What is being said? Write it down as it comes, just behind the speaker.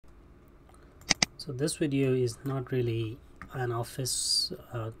So this video is not really an office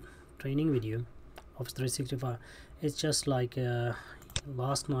training video, Office 365. It's just like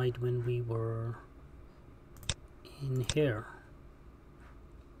last night when we were in here,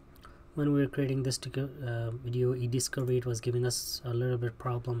 when we were creating this video, eDiscovery, it was giving us a little bit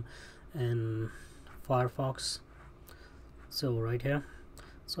problem in Firefox. So right here,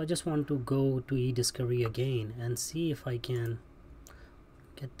 so I just want to go to eDiscovery again and see if I can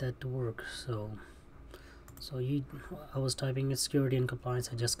get that to work. So I was typing in security and compliance,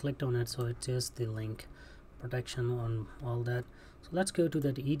 I just clicked on it, so it's just the link protection on all that. So let's go to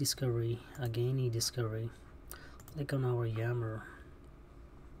that eDiscovery again, eDiscovery, click on our Yammer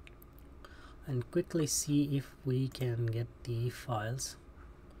and quickly see if we can get the files.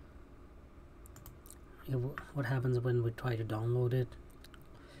 What happens when we try to download it.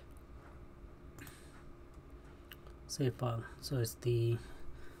 Save file, so it's the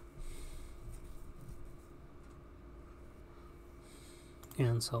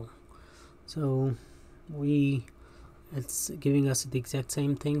cancel. So it's giving us the exact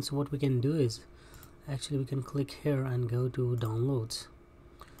same thing. So what we can do is actually we can click here and go to downloads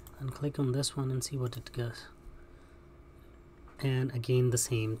and click on this one and see what it does, and again the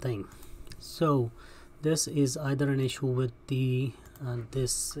same thing. So this is either an issue with the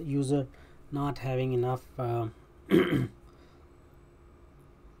this user not having enough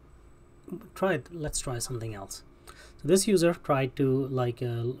let's try something else. So this user tried to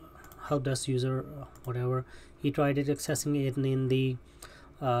help desk user, whatever, he tried it accessing it in the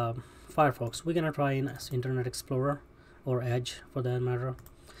Firefox. We're gonna try in Internet Explorer or Edge for that matter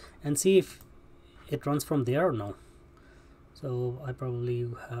and see if it runs from there or no. So I probably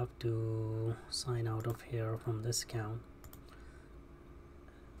have to sign out of here from this account.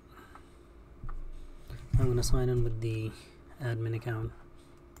 I'm gonna sign in with the admin account.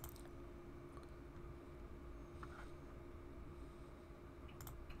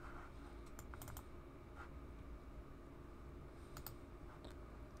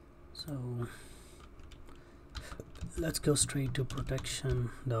 So let's go straight to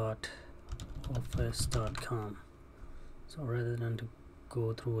protection.office.com. So rather than to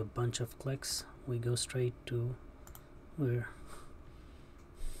go through a bunch of clicks, we go straight to where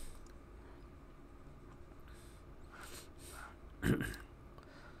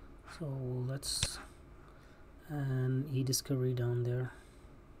so let's and eDiscovery down there.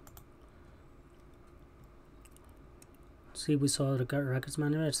 See, we saw the records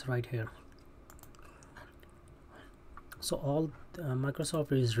manager, it's right here. So all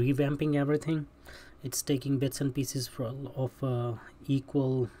Microsoft is revamping everything. It's taking bits and pieces of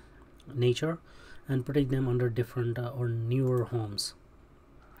equal nature and putting them under different or newer homes.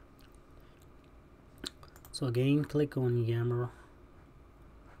 So again, click on Yammer,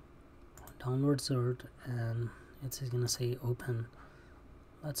 download cert, and it's gonna say open.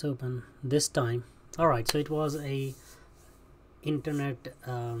 Let's open this time. All right, so it was a internet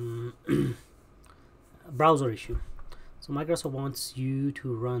browser issue. So Microsoft wants you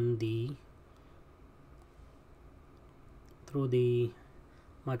to run through the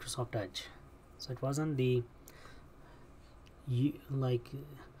Microsoft Edge. So it wasn't the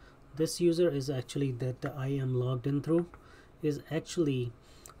this user is actually that I am logged in through is actually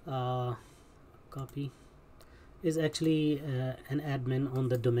an admin on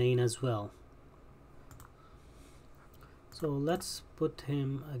the domain as well. So let's put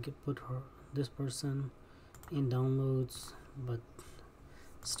this person in downloads, but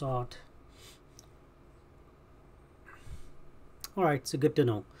start. All right, so good to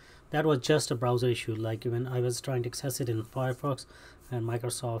know. That was just a browser issue, like when I was trying to access it in Firefox, and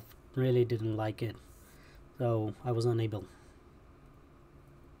Microsoft really didn't like it, so I was unable.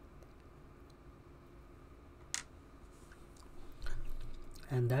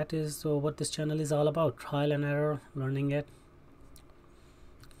 And that is what this channel is all about: trial and error, learning it.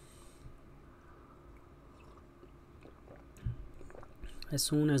 As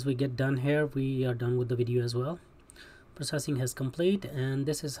soon as we get done here, we are done with the video as well. Processing has complete, and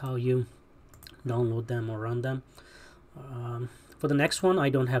this is how you download them or run them. For the next one, I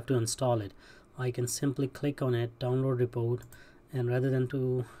don't have to install it. I can simply click on it, download report, and rather than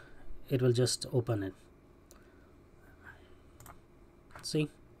it will just open it. See,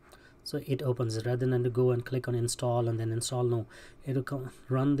 so it opens it rather than to go and click on install and then install. No, it will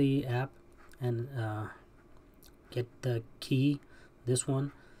run the app and get the key, this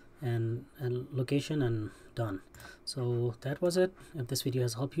one, and location, and done. So that was it. If this video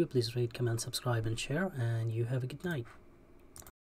has helped you, please rate, comment, subscribe, and share, and you have a good night.